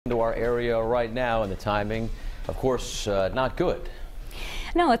our area right now, and the timing, of course, not good.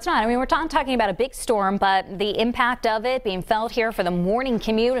 No, it's not. I mean, we're talking about a big storm, but the impact of it being felt here for the morning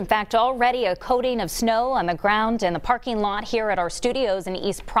commute. In fact, already a coating of snow on the ground in the parking lot here at our studios in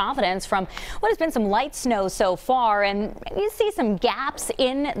East Providence from what has been some light snow so far. And you see some gaps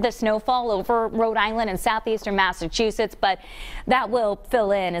in the snowfall over Rhode Island and southeastern Massachusetts, but that will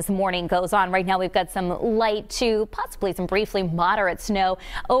fill in as the morning goes on. Right now, we've got some light to possibly some briefly moderate snow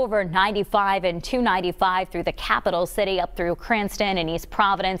over 95 and 295 through the capital city up through Cranston and East Providence.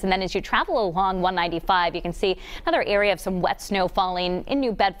 And then as you travel along 195, you can see another area of some wet snow falling in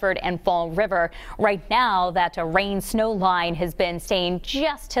New Bedford and Fall River. Right now, that rain snow line has been staying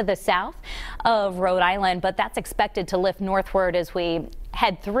just to the south of Rhode Island, but that's expected to lift northward as we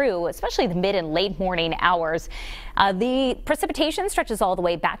head through, especially the mid and late morning hours. The precipitation stretches all the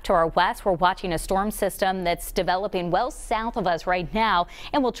way back to our west. We're watching a storm system that's developing well south of us right now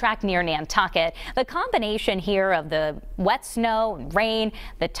and will track near Nantucket. The combination here of the wet snow and rain,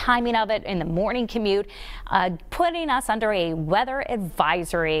 the timing of it in the morning commute, putting us under a weather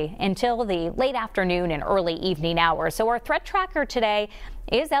advisory until the late afternoon and early evening hours. So our threat tracker today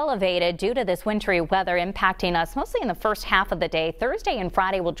is elevated due to this wintry weather impacting us mostly in the first half of the day. Thursday and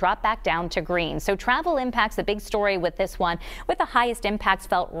Friday will drop back down to green. So travel impacts the big story with this one, with the highest impacts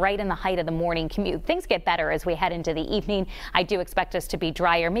felt right in the height of the morning commute. Things get better as we head into the evening. I do expect us to be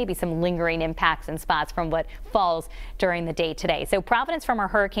drier, maybe some lingering impacts in spots from what falls during the day today. So Providence from our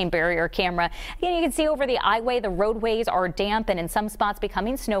hurricane barrier camera. Again, you can see over the eyeway, the roadways are damp and in some spots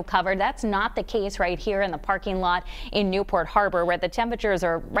becoming snow covered. That's not the case right here in the parking lot in Newport Harbor, where the temperatures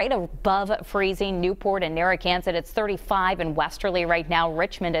are right above freezing. Newport and Narragansett, it's 35 in Westerly right now.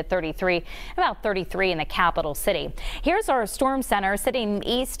 Richmond at 33, about 33 in the capital city. Here's our storm center sitting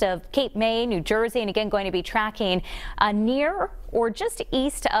east of Cape May, New Jersey, and again going to be tracking near or just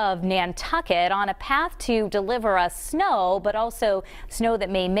east of Nantucket on a path to deliver us snow, but also snow that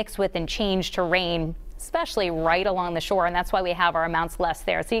may mix with and change to rain, especially right along the shore, and that's why we have our amounts less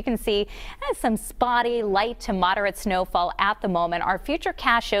there. So you can see some spotty light to moderate snowfall at the moment. Our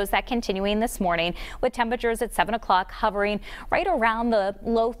Futurecast shows that continuing this morning with temperatures at 7 o'clock hovering right around the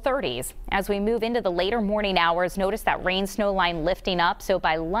low 30s. As we move into the later morning hours, notice that rain snow line lifting up. So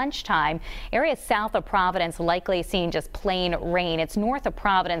by lunchtime, areas south of Providence likely seeing just plain rain. It's north of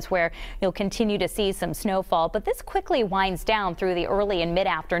Providence where you'll continue to see some snowfall, but this quickly winds down through the early and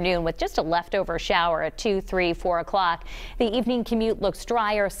mid-afternoon with just a leftover shower at 2, 3, 4 o'clock. The evening commute looks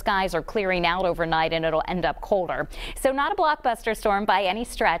drier. Skies are clearing out overnight and it'll end up colder. So not a blockbuster storm by any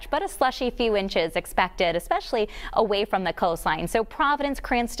stretch, but a slushy few inches expected, especially away from the coastline. So Providence,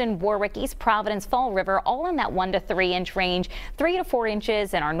 Cranston, Warwick, East Providence, Fall River, all in that 1 to 3 inch range. 3 to 4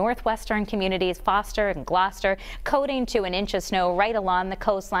 inches in our northwestern communities, Foster and Gloucester, coating to an inch of snow right along the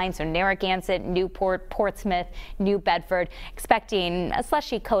coastline. So Narragansett, Newport, Portsmouth, New Bedford, expecting a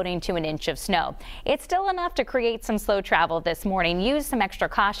slushy coating to an inch of snow. It's still enough to create some slow travel this morning. Use some extra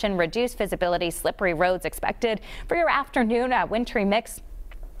caution. Reduced visibility, slippery roads expected for your afternoon. Wintry mix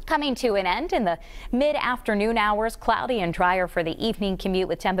coming to an end in the mid-afternoon hours. Cloudy and drier for the evening commute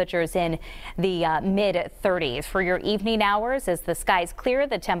with temperatures in the mid-30s. For your evening hours, as the skies clear,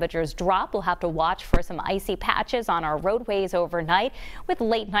 the temperatures drop. We'll have to watch for some icy patches on our roadways overnight, with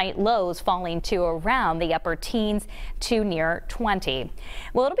late night lows falling to around the upper teens to near 20.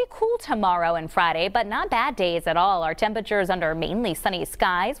 Well, it'll be cool tomorrow and Friday, but not bad days at all. Our temperatures under mainly sunny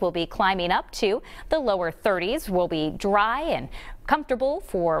skies will be climbing up to the lower 30s. Will be dry and comfortable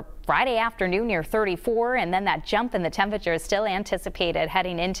for Friday afternoon near 34, and then that jump in the temperature is still anticipated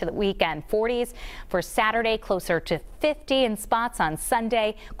heading into the weekend. 40s for Saturday, closer to 50 in spots on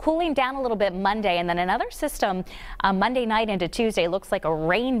Sunday, cooling down a little bit Monday, and then another system Monday night into Tuesday looks like a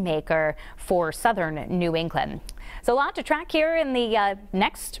rainmaker for southern New England. So a lot to track here in the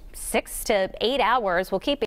next 6 to 8 hours. We'll keep